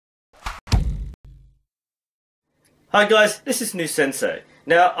Hi guys, this is New Sensei.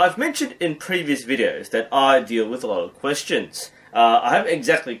 Now, I've mentioned in previous videos that I deal with a lot of questions. I haven't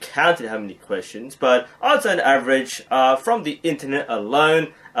exactly counted how many questions, but I'd say on average, from the internet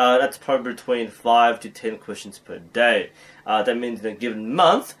alone, that's probably between 5 to 10 questions per day. That means in a given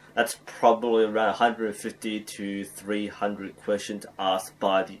month, that's probably around 150 to 300 questions asked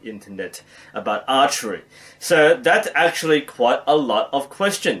by the internet about archery. So that's actually quite a lot of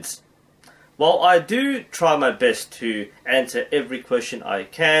questions. While I do try my best to answer every question I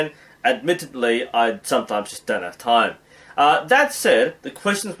can, admittedly I sometimes just don't have time. That said, the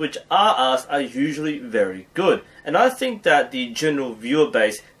questions which are asked are usually very good, and I think that the general viewer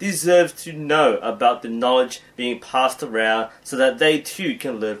base deserves to know about the knowledge being passed around so that they too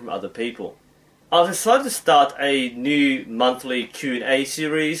can learn from other people. I've decided to start a new monthly Q&A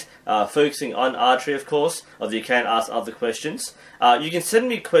series, focusing on archery of course, although you can ask other questions. You can send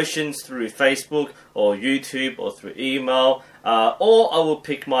me questions through Facebook or YouTube or through email, or I will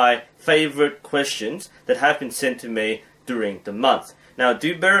pick my favorite questions that have been sent to me during the month. Now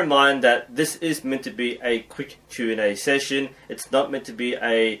do bear in mind that this is meant to be a quick Q&A session. It's not meant to be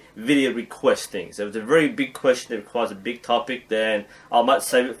a video request thing. So if it's a very big question that requires a big topic, then I might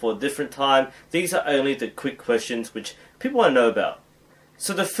save it for a different time. These are only the quick questions which people want to know about.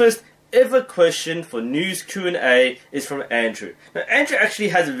 So the first ever question for news Q&A is from Andrew. Now Andrew actually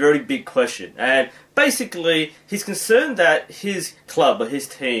has a very big question, and basically he's concerned that his club or his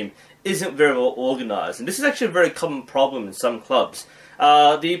team isn't very well organized, and this is actually a very common problem in some clubs.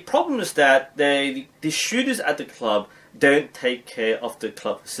 The problem is that the shooters at the club don't take care of the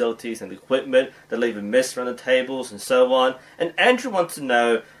club facilities and equipment. They leave a mess around the tables and so on, and Andrew wants to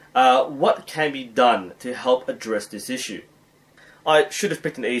know what can be done to help address this issue. I should have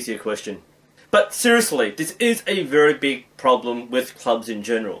picked an easier question. But seriously, this is a very big problem with clubs in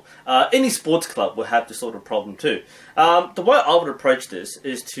general. Any sports club will have this sort of problem too. The way I would approach this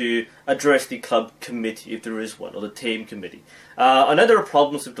is to address the club committee, if there is one, or the team committee. I know there are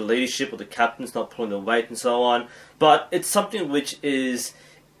problems with the leadership or the captains not pulling their weight and so on, but it's something which is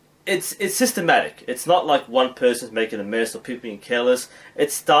it's systematic. It's not like one person's making a mess or people being careless.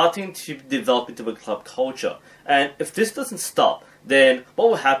 It's starting to develop into a club culture. And if this doesn't stop, then what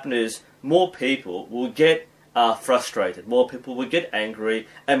will happen is more people will get frustrated, more people will get angry,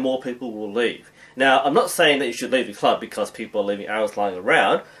 and more people will leave. Now, I'm not saying that you should leave the club because people are leaving arrows lying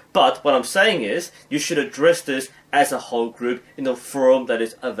around, but what I'm saying is you should address this as a whole group in a forum that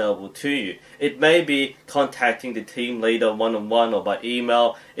is available to you. It may be contacting the team leader one-on-one or by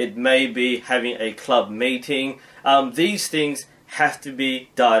email. It may be having a club meeting. These things have to be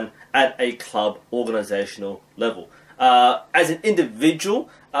done at a club organizational level. As an individual,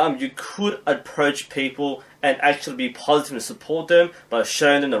 you could approach people and actually be positive and support them by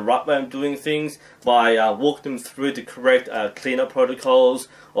showing them the right way of doing things, by walking them through the correct cleanup protocols,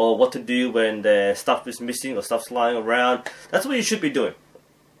 or what to do when their stuff is missing or stuff's lying around. That's what you should be doing.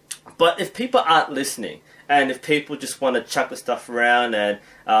 But if people aren't listening, and if people just want to chuck the stuff around and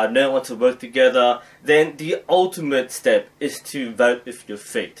don't want to work together, then the ultimate step is to vote with your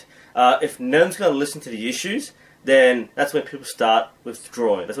feet. If no one's going to listen to the issues, then that's when people start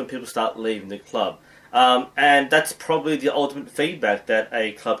withdrawing. That's when people start leaving the club. And that's probably the ultimate feedback that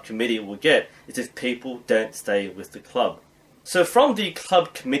a club committee will get, is if people don't stay with the club. So from the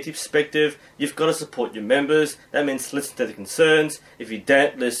club committee perspective, you've got to support your members. That means listen to the concerns. If you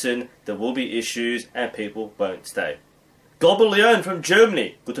don't listen, there will be issues and people won't stay. Leon from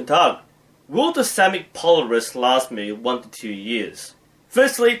Germany, Guten Tag. Will the Samick Polaris last me 1 to 2 years?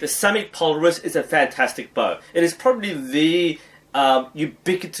 Firstly, the Samick Polaris is a fantastic bow. It is probably the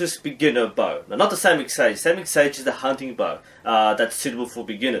ubiquitous beginner bow. Now, not the Samick Sage. Samick Sage is a hunting bow that's suitable for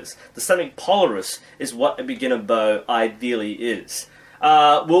beginners. The Samick Polaris is what a beginner bow ideally is.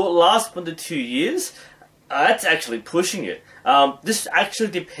 Will it last 1 to 2 years? That's actually pushing it. This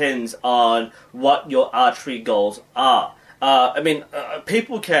actually depends on what your archery goals are.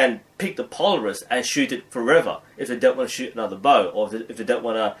 People can pick the Polaris and shoot it forever if they don't want to shoot another bow, or if they don't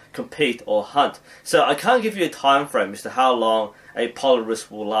want to compete or hunt. So I can't give you a time frame as to how long a Polaris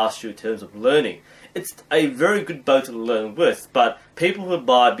will last you in terms of learning. It's a very good bow to learn with, but people who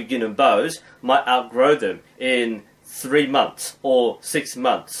buy beginner bows might outgrow them in 3 months, or 6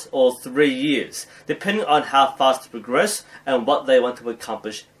 months, or 3 years, depending on how fast they progress and what they want to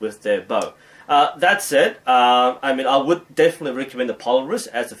accomplish with their bow. That said, I would definitely recommend the Polaris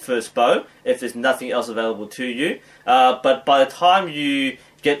as the first bow if there's nothing else available to you. But by the time you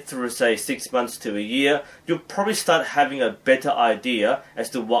get through, say, 6 months to a year, you'll probably start having a better idea as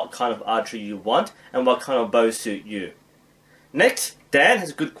to what kind of archery you want and what kind of bow suit you. Next, Dan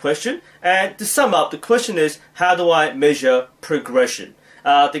has a good question, and to sum up, the question is, how do I measure progression?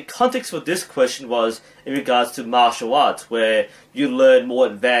 The context for this question was in regards to martial arts, where you learn more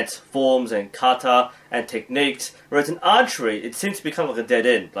advanced forms and kata and techniques, whereas in archery, it seems to become like a dead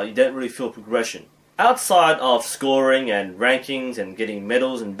end, like you don't really feel progression. Outside of scoring and rankings and getting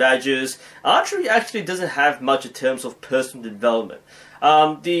medals and badges, archery actually doesn't have much in terms of personal development.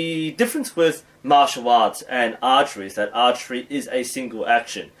 The difference with martial arts and archery is that archery is a single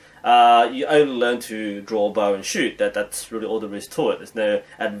action. You only learn to draw a bow and shoot. That's really all there is to it. There's no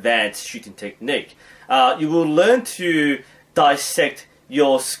advanced shooting technique. You will learn to dissect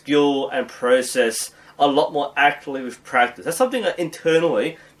your skill and process a lot more accurately with practice. That's something that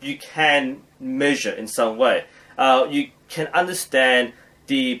internally you can measure in some way. You can understand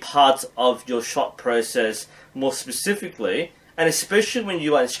the parts of your shot process more specifically, and especially when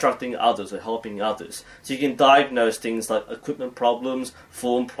you are instructing others or helping others. So you can diagnose things like equipment problems,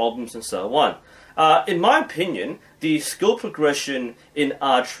 form problems, and so on. In my opinion, the skill progression in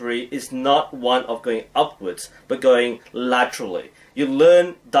archery is not one of going upwards, but going laterally. You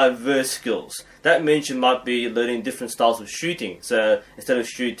learn diverse skills. That means you might be learning different styles of shooting. So instead of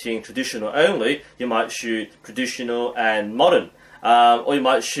shooting traditional only, you might shoot traditional and modern. Or you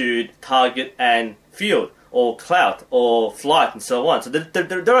might shoot target and field, or clout, or flight, and so on. So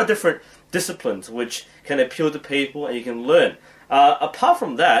there are different disciplines which can appeal to people and you can learn. Apart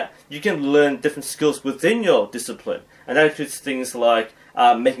from that, you can learn different skills within your discipline, and that includes things like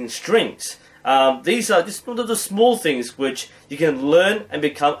making strings. These are just the small things which you can learn and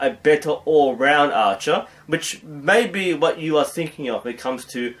become a better all-round archer, which may be what you are thinking of when it comes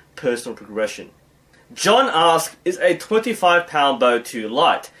to personal progression. John asks, is a 25-pound bow too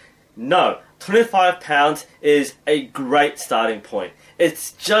light? No, 25 pounds is a great starting point.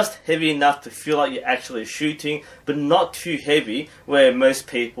 It's just heavy enough to feel like you're actually shooting, but not too heavy where most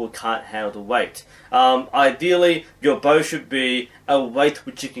people can't handle the weight. Ideally, your bow should be a weight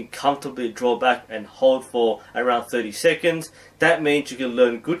which you can comfortably draw back and hold for around 30 seconds. That means you can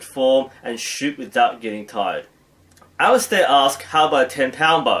learn good form and shoot without getting tired. Alistair asks, how about a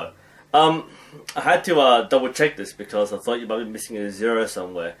 10-pound bow? I had to double check this because I thought you might be missing a zero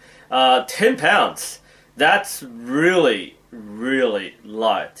somewhere. 10 pounds. That's really, really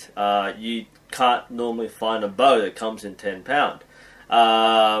light. You can't normally find a bow that comes in 10 pound.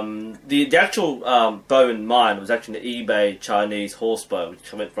 The actual bow in mine was actually an eBay Chinese horse bow,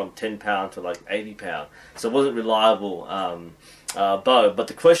 which went from 10 pound to like 80 pound. So it wasn't a reliable bow. But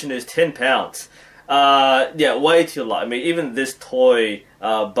the question is 10 pounds. Yeah, way too light. I mean, even this toy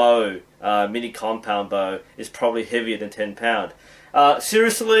bow, mini compound bow, is probably heavier than 10 pound.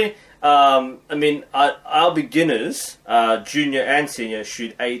 Seriously, I mean, our beginners, junior and senior,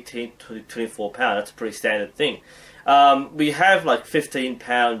 shoot 18 to 24 pound. That's a pretty standard thing. We have like 15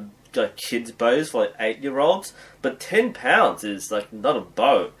 pound kids bows for like 8-year-olds, but 10 pounds is like not a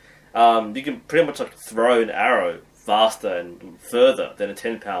bow. You can pretty much like throw an arrow faster and further than a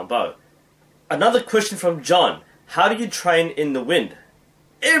 10 pound bow. Another question from John. How do you train in the wind?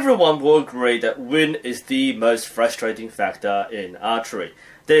 Everyone will agree that wind is the most frustrating factor in archery.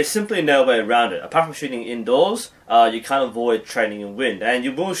 There's simply no way around it. Apart from shooting indoors, you can't avoid training in wind, and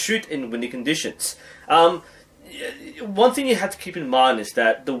you will shoot in windy conditions. One thing you have to keep in mind is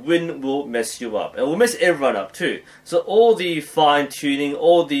that the wind will mess you up. It will mess everyone up too. So all the fine tuning,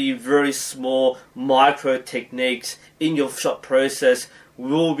 all the very small micro techniques in your shot process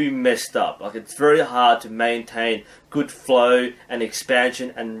will be messed up. Like, it's very hard to maintain good flow and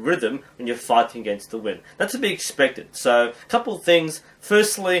expansion and rhythm when you're fighting against the wind. That's to be expected. So a couple of things.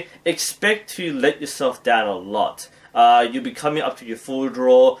 Firstly, expect to let yourself down a lot. You'll be coming up to your full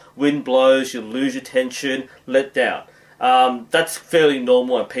draw, wind blows, you'll lose your tension, let down. That's fairly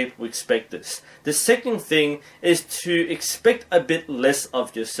normal and people expect this. The second thing is to expect a bit less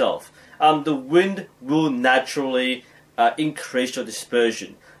of yourself. The wind will naturally increase your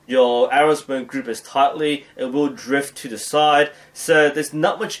dispersion. Your arrows won't grip as tightly, it will drift to the side, so there's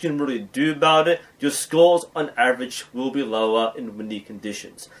not much you can really do about it. Your scores on average will be lower in windy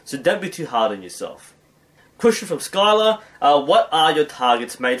conditions, so don't be too hard on yourself. Question from Skylar, what are your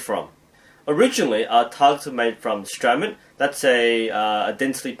targets made from? Originally, our targets are made from Stramit. That's a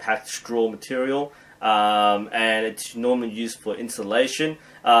densely packed straw material, and it's normally used for insulation.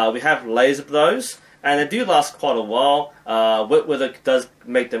 We have layers of those, and they do last quite a while. Wet weather does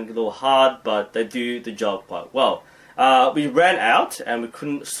make them a little hard, but they do the job quite well. We ran out and we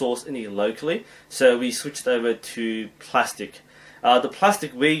couldn't source any locally, so we switched over to plastic. The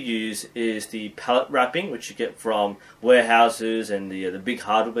plastic we use is the pallet wrapping, which you get from warehouses and the big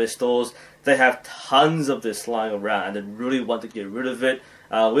hardware stores. They have tons of this lying around and they really want to get rid of it.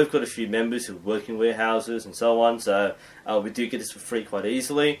 We've got a few members who work in warehouses and so on, so we do get this for free quite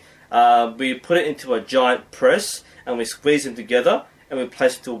easily. We put it into a giant press and we squeeze them together and we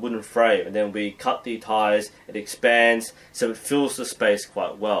place it to a wooden frame, and then we cut the tires, it expands, so it fills the space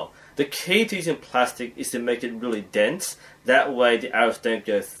quite well. The key to using plastic is to make it really dense, that way the arrows don't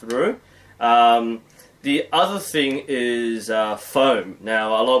go through. The other thing is foam.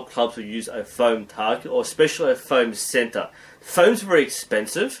 Now a lot of clubs will use a foam target, or especially a foam center. Foam's very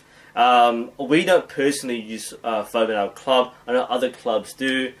expensive. We don't personally use foam in our club. I know other clubs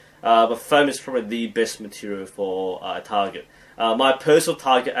do, but foam is probably the best material for a target. My personal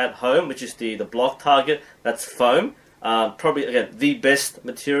target at home, which is the block target, that's foam. Probably, again, the best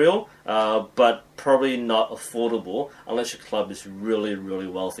material, but probably not affordable unless your club is really, really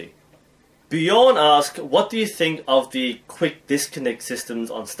wealthy. Bjorn asks, what do you think of the quick disconnect systems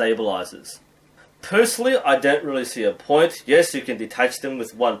on stabilizers? Personally, I don't really see a point. Yes, you can detach them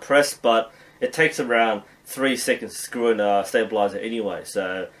with one press, but it takes around 3 seconds to screw in a stabilizer anyway,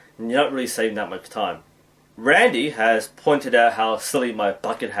 so you're not really saving that much time. Randy has pointed out how silly my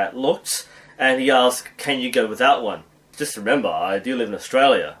bucket hat looks, and he asks, can you go without one? Just remember, I do live in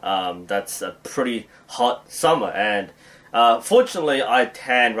Australia. That's a pretty hot summer, and fortunately I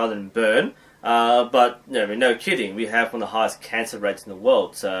tan rather than burn, but no kidding, we have one of the highest cancer rates in the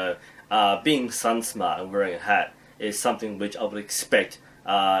world, so being sun smart and wearing a hat is something which I would expect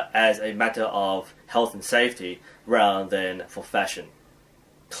as a matter of health and safety rather than for fashion.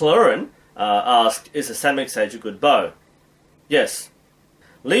 Clorin asked, is a Samick Sage a good bow? Yes.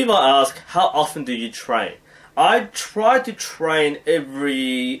 Levi asked, how often do you train? I try to train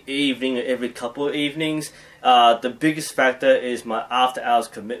every evening or every couple of evenings. The biggest factor is my after hours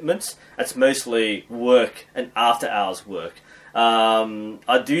commitments. That's mostly work and after hours work.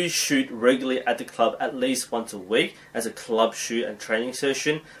 I do shoot regularly at the club at least once a week as a club shoot and training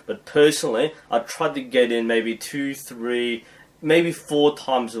session, but personally I try to get in maybe 2, 3, maybe 4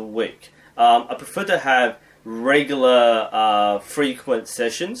 times a week. I prefer to have regular frequent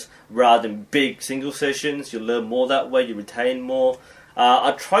sessions rather than big single sessions. You learn more that way, you retain more.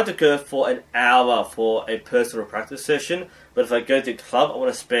 I try to go for an hour for a personal practice session, but if I go to the club I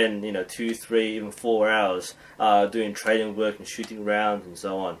want to spend 2, 3, even 4 hours doing training work and shooting rounds and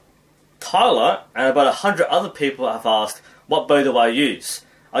so on. Tyler and about 100 other people have asked, what bow do I use?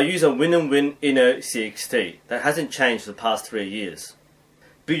 I use a Win Inno CXT. That hasn't changed for the past 3 years.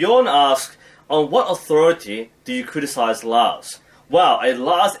 Bjorn asks, on what authority do you criticize Lars? Wow, a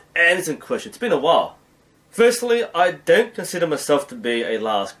Lars Anderson question. It's been a while. Firstly, I don't consider myself to be a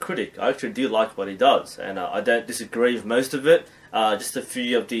Lars critic. I actually do like what he does, and I don't disagree with most of it. Just a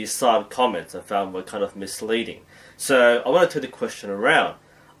few of these side comments I found were kind of misleading. So I want to turn the question around.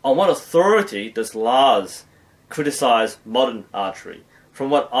 On what authority does Lars criticize modern archery? From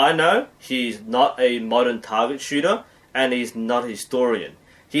what I know, he's not a modern target shooter, and he's not a historian.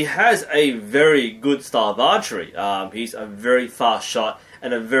 He has a very good style of archery. He's a very fast shot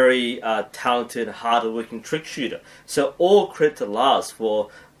and a very talented, hard-working trick shooter. So all credit to Lars for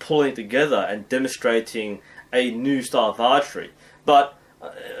pulling together and demonstrating a new style of archery. But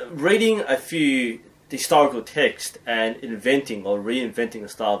reading a few historical texts and inventing or reinventing a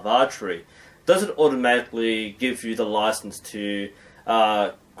style of archery doesn't automatically give you the license to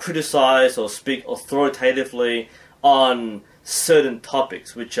criticize or speak authoritatively on certain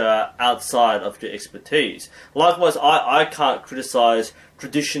topics which are outside of your expertise. Likewise, I can't criticize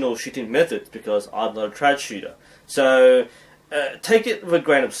traditional shooting methods because I'm not a trad shooter. So take it with a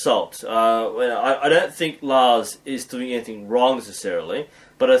grain of salt. I don't think Lars is doing anything wrong necessarily,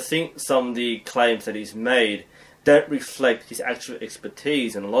 but I think some of the claims that he's made don't reflect his actual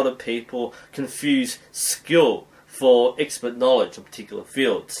expertise, and a lot of people confuse skill for expert knowledge in particular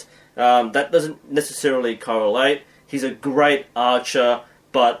fields. That doesn't necessarily correlate. He's a great archer,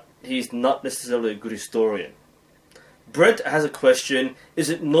 but he's not necessarily a good historian. Brett has a question, is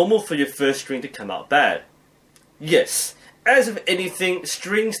it normal for your first string to come out bad? Yes. As with anything,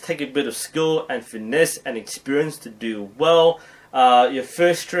 strings take a bit of skill and finesse and experience to do well. Your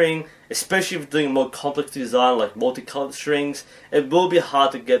first string, especially if you're doing a more complex design like multicolored strings, it will be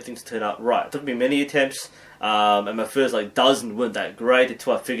hard to get things to turn out right. It took me many attempts, and my first dozen weren't that great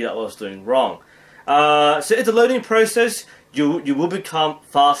until I figured out what I was doing wrong. So it's a learning process. You will become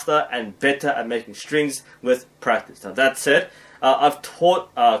faster and better at making strings with practice. Now that said, I've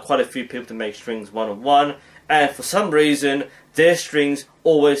taught quite a few people to make strings one-on-one, and for some reason their strings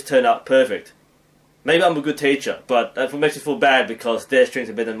always turn out perfect. Maybe I'm a good teacher, but that makes me feel bad because their strings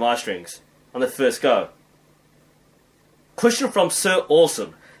are better than my strings on the first go. Question from Sir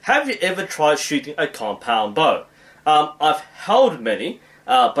Awesome. Have you ever tried shooting a compound bow? I've held many,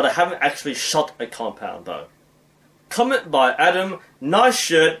 but I haven't actually shot a compound bow. Comment by Adam. Nice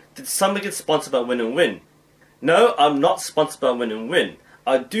shirt. Did someone get sponsored by Win and Win? No, I'm not sponsored by Win and Win.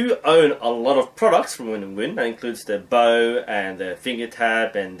 I do own a lot of products from Win and Win. That includes their bow and their finger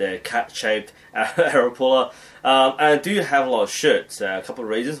tab and their cat-shaped arrow puller. And I do have a lot of shirts. A couple of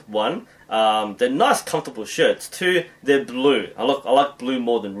reasons. One, they're nice, comfortable shirts. Two, they're blue. I like blue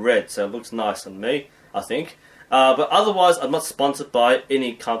more than red, so it looks nice on me, I think. But otherwise, I'm not sponsored by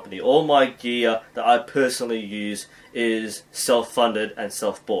any company. All my gear that I personally use is self-funded and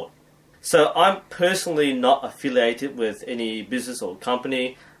self-bought. So I'm personally not affiliated with any business or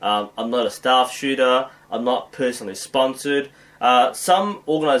company. I'm not a staff shooter. I'm not personally sponsored. Some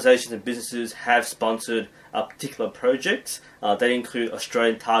organisations and businesses have sponsored particular projects. They include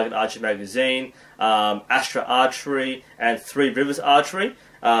Australian Target Archery Magazine, Astra Archery, and Three Rivers Archery.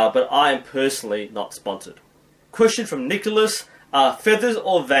 But I am personally not sponsored. Question from Nicholas. Are feathers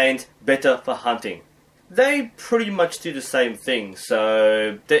or veins better for hunting? They pretty much do the same thing,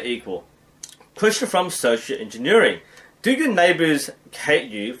 so they're equal. Question from Social Engineering. Do your neighbours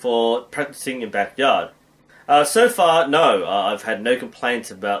hate you for practicing in your backyard? So far, no. I've had no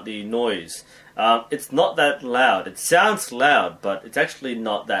complaints about the noise. It's not that loud. It sounds loud, but it's actually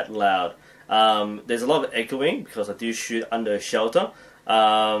not that loud. There's a lot of echoing because I do shoot under a shelter,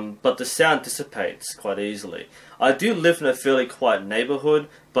 but the sound dissipates quite easily. I do live in a fairly quiet neighbourhood,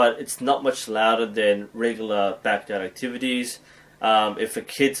 but it's not much louder than regular backyard activities. If a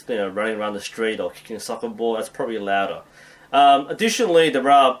kid's running around the street or kicking a soccer ball, that's probably louder. Additionally, there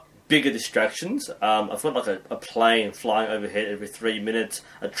are bigger distractions. I've got like a plane flying overhead every 3 minutes,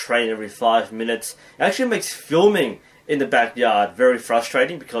 a train every 5 minutes. It actually makes filming in the backyard very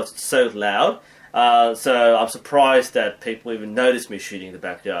frustrating because it's so loud. So I'm surprised that people even notice me shooting in the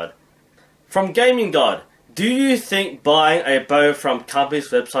backyard. From Gaming God, do you think buying a bow from company's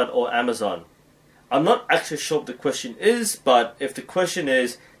website or Amazon? I'm not actually sure what the question is, but if the question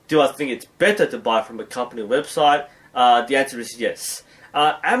is, do I think it's better to buy from a company website? The answer is yes.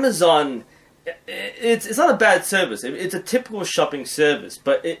 Amazon, it's not a bad service. It's a typical shopping service,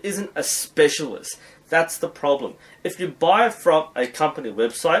 but it isn't a specialist. That's the problem. If you buy from a company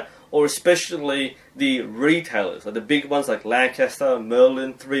website, or especially the retailers, like the big ones like Lancaster,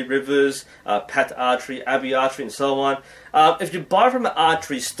 Merlin, Three Rivers, Pat Archery, Abbey Archery, and so on, if you buy from an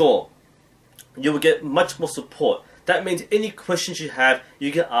archery store, you will get much more support. That means any questions you have,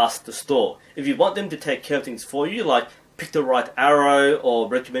 you can ask the store. If you want them to take care of things for you, like pick the right arrow or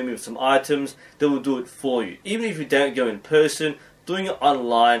recommend me with some items, they will do it for you. Even if you don't go in person, doing it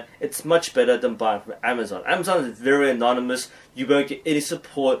online, it's much better than buying from Amazon. Amazon is very anonymous. You won't get any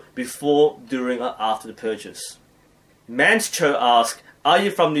support before, during, or after the purchase. Manscho asks, are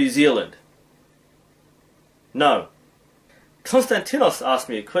you from New Zealand? No. Konstantinos asked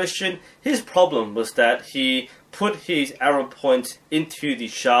me a question. His problem was that he put his arrow points into the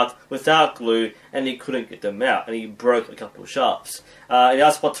shaft without glue and he couldn't get them out and he broke a couple of shafts. He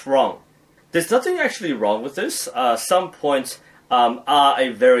asked what's wrong. There's nothing actually wrong with this. Some points are a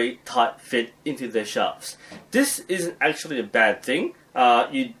very tight fit into their shafts. This isn't actually a bad thing.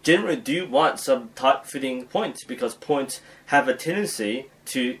 You generally do want some tight fitting points because points have a tendency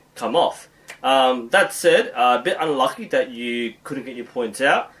to come off. That said, a bit unlucky that you couldn't get your points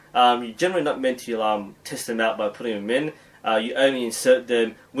out. You're generally not meant to test them out by putting them in. You only insert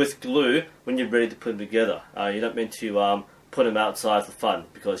them with glue when you're ready to put them together. You're not meant to put them outside for fun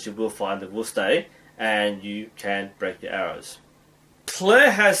because you will find they will stay and you can break your arrows.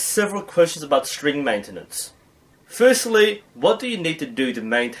 Claire has several questions about string maintenance. Firstly, what do you need to do to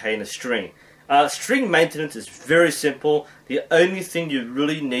maintain a string? String maintenance is very simple. The only thing you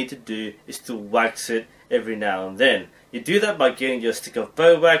really need to do is to wax it every now and then. You do that by getting your stick of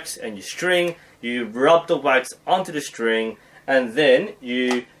bow wax and your string, you rub the wax onto the string, and then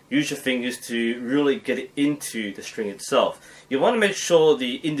you use your fingers to really get it into the string itself. You want to make sure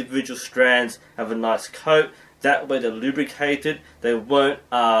the individual strands have a nice coat, that way they're lubricated, they won't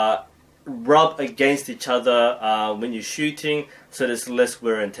rub against each other when you're shooting, so there's less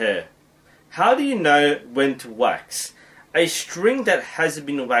wear and tear. How do you know when to wax? A string that hasn't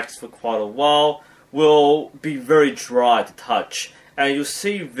been waxed for quite a while will be very dry to touch and you'll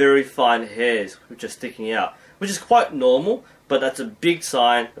see very fine hairs which are sticking out, which is quite normal, but that's a big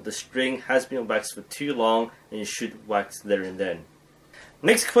sign that the string has been waxed for too long and you should wax there and then.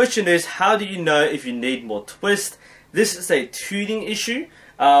 Next question is, how do you know if you need more twist? This is a tuning issue.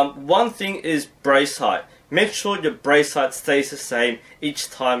 One thing is brace height. Make sure your brace height stays the same each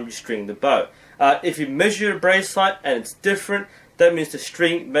time you string the bow. If you measure your brace height and it's different, that means the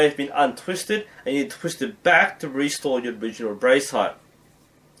string may have been untwisted and you twist it back to restore your original brace height.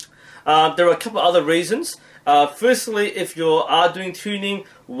 There are a couple other reasons. Firstly, if you are doing tuning,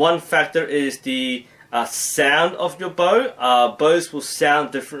 one factor is the sound of your bow. Bows will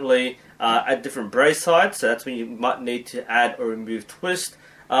sound differently at different brace heights, so that's when you might need to add or remove twist.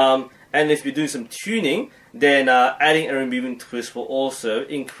 And if you're doing some tuning, then adding and removing twist will also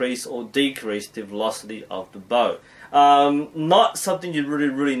increase or decrease the velocity of the bow. Not something you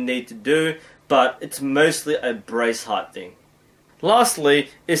really need to do, but it's mostly a brace height thing. Lastly,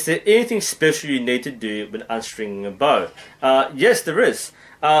 is there anything special you need to do when unstringing a bow? Yes, there is.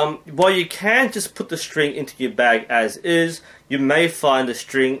 While you can just put the string into your bag as is, you may find the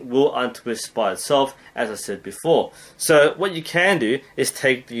string will untwist by itself, as I said before. So what you can do is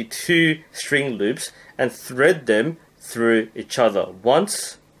take the two string loops and thread them through each other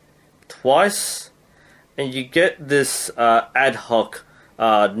once, twice, and you get this ad hoc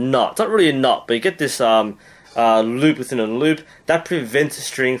knot. It's not really a knot, but you get this loop within a loop that prevents the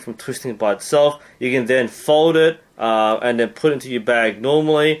string from twisting by itself. You can then fold it and then put it into your bag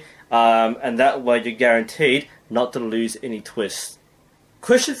normally, and that way you're guaranteed not to lose any twists.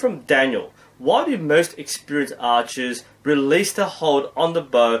 Question from Daniel: why do most experienced archers release the hold on the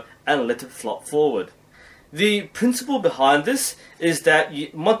bow and let it flop forward? The principle behind this is that you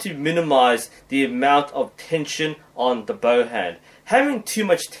want to minimize the amount of tension on the bow hand. Having too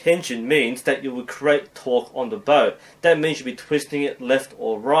much tension means that you will create torque on the bow. That means you'll be twisting it left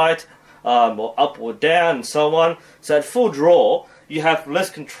or right, or up or down, and so on. So at full draw, you have less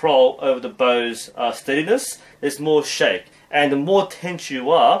control over the bow's steadiness. There's more shake, and the more tense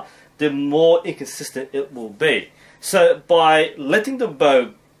you are, the more inconsistent it will be. So by letting the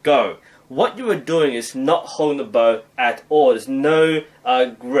bow go, what you are doing is not holding the bow at all. There's no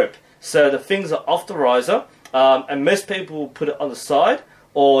grip. So the fingers are off the riser, and most people will put it on the side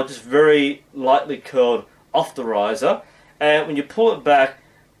or just very lightly curled off the riser. And when you pull it back,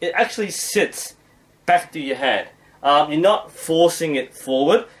 it actually sits back to your hand. You're not forcing it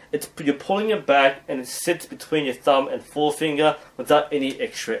forward. You're pulling it back and it sits between your thumb and forefinger without any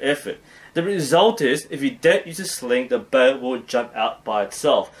extra effort. The result is, if you don't use a sling, the bow will jump out by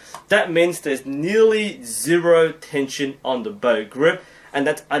itself. That means there's nearly zero tension on the bow grip, and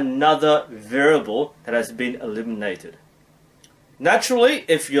that's another variable that has been eliminated. Naturally,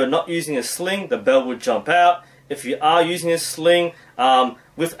 if you're not using a sling, the bow will jump out. If you are using a sling,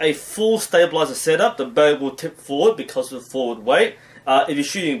 with a full stabilizer setup, the bow will tip forward because of the forward weight. If you're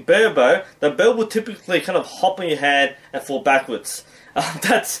shooting bare bow, the bow will typically kind of hop on your hand and fall backwards.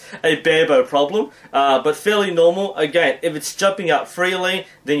 That's a bare bow problem, but fairly normal. Again, if it's jumping out freely,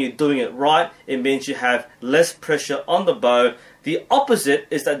 then you're doing it right. It means you have less pressure on the bow. The opposite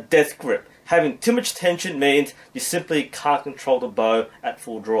is that death grip. Having too much tension means you simply can't control the bow at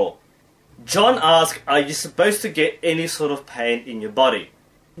full draw. John asks, are you supposed to get any sort of pain in your body?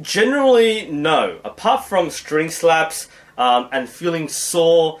 Generally, no. Apart from string slaps and feeling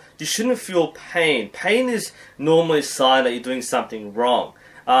sore, you shouldn't feel pain. Pain is normally a sign that you're doing something wrong,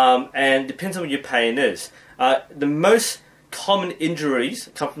 and depends on what your pain is. The most common injuries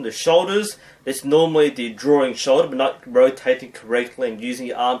come from the shoulders. It's normally the drawing shoulder, but not rotating correctly and using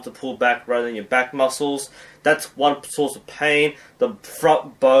your arms to pull back rather than your back muscles. That's one source of pain. The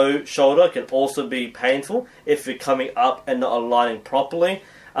front bow shoulder can also be painful if you're coming up and not aligning properly.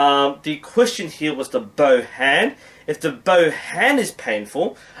 The question here was the bow hand. If the bow hand is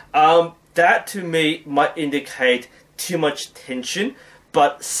painful, that to me might indicate too much tension.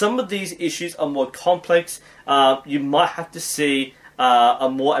 But some of these issues are more complex. You might have to see a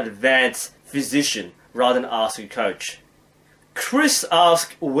more advanced physician rather than ask a coach. Chris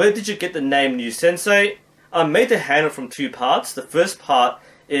asked, where did you get the name New Sensei? I made the handle from two parts. The first part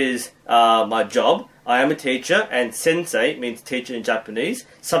is my job. I am a teacher, and sensei means teacher in Japanese,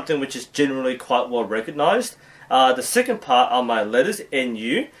 something which is generally quite well recognized. The second part are my letters,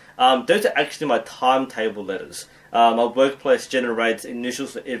 NU. Those are actually my timetable letters. My workplace generates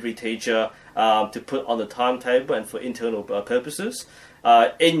initials for every teacher to put on the timetable and for internal purposes.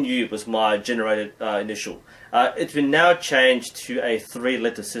 NU was my generated initial. It's been now changed to a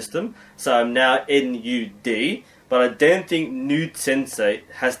 3-letter system, so I'm now NUD, but I don't think Nude Sensei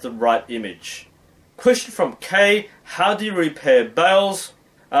has the right image. Question from Kay, how do you repair bails?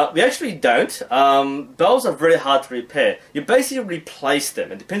 We actually don't. Bails are very hard to repair. You basically replace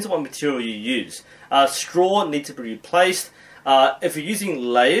them. It depends on what material you use. Straw needs to be replaced. If you're using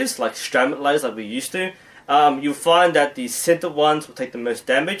layers, like strand layers like we used to, you'll find that the center ones will take the most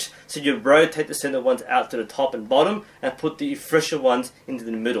damage. So you rotate the center ones out to the top and bottom and put the fresher ones into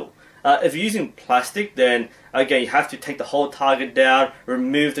the middle. If you're using plastic, then again you have to take the whole target down,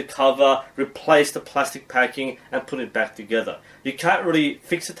 remove the cover, replace the plastic packing and put it back together. You can't really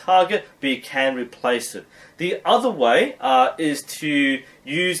fix a target, but you can replace it. The other way is to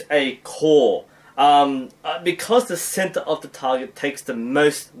use a core. Because the center of the target takes the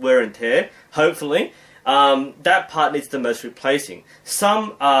most wear and tear, hopefully, that part needs the most replacing.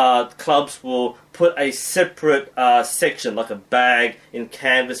 Some clubs will put a separate section, like a bag in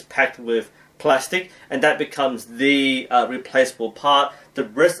canvas packed with plastic, and that becomes the replaceable part. The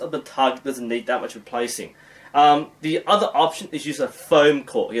rest of the target doesn't need that much replacing. The other option is use a foam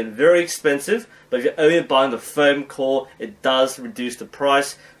core. Again, very expensive, but if you're only buying the foam core, it does reduce the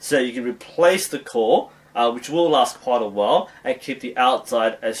price. So you can replace the core, which will last quite a while, and keep the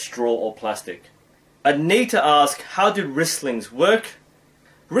outside as straw or plastic. I need to ask, how do wrist slings work?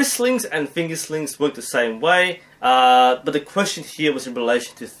 Wrist slings and finger slings work the same way, but the question here was in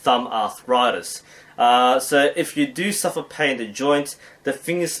relation to thumb arthritis. So if you do suffer pain in the joints, the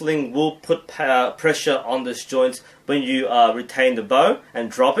finger sling will put pressure on those joints when you retain the bow and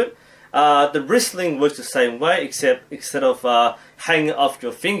drop it. The wrist sling works the same way, except instead of hanging off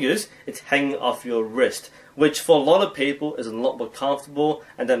your fingers, it's hanging off your wrist, which for a lot of people is a lot more comfortable,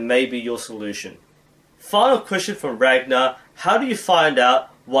 and that may be your solution. Final question from Ragnar: how do you find out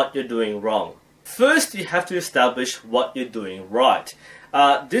what you're doing wrong? First, you have to establish what you're doing right.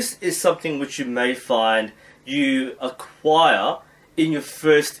 This is something which you may find you acquire in your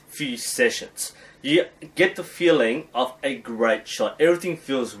first few sessions. You get the feeling of a great shot. Everything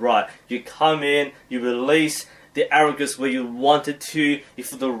feels right. You come in, you release the arrogance where you want it to, you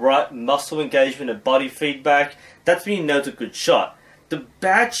feel the right muscle engagement and body feedback. That's when you know it's a good shot. The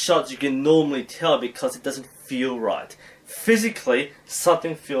bad shots you can normally tell because it doesn't feel right. Physically,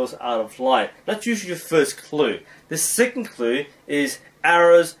 something feels out of line. That's usually your first clue. The second clue is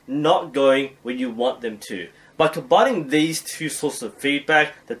arrows not going where you want them to. By combining these two sources of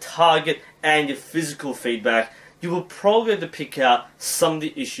feedback, the target and your physical feedback, you will probably be able to pick out some of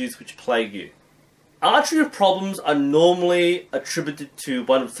the issues which plague you. Archery problems are normally attributed to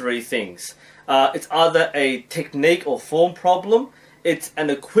one of three things. It's either a technique or form problem, it's an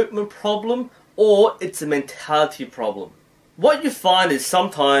equipment problem, or it's a mentality problem. What you find is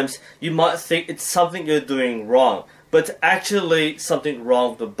sometimes you might think it's something you're doing wrong, but it's actually something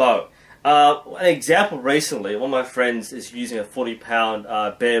wrong with the bow. An example recently, one of my friends is using a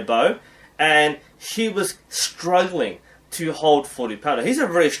 40-pound bear bow, and he was struggling to hold 40 pounds. He's a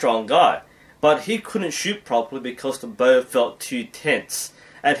very strong guy, but he couldn't shoot properly because the bow felt too tense,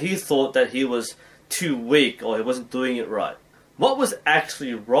 and he thought that he was too weak or he wasn't doing it right. What was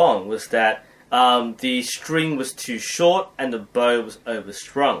actually wrong was that the string was too short and the bow was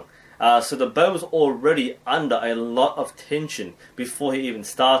overstrung. So the bow was already under a lot of tension before he even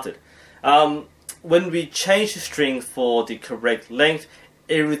started. When we changed the string for the correct length,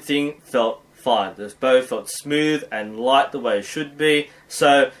 everything felt fine. The bow felt smooth and light the way it should be.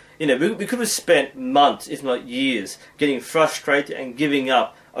 So, you know, we could have spent months, if not years, getting frustrated and giving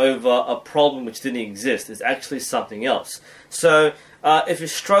up over a problem which didn't exist. It's actually something else. So if you're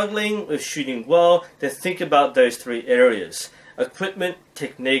struggling with shooting well, then think about those three areas: equipment,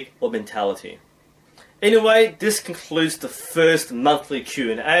 technique, or mentality. Anyway, this concludes the first monthly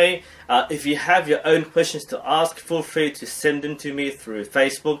Q&A. If you have your own questions to ask, feel free to send them to me through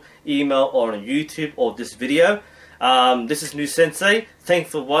Facebook, email, or on YouTube, or this video. This is New Sensei. Thanks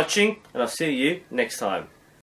for watching, and I'll see you next time.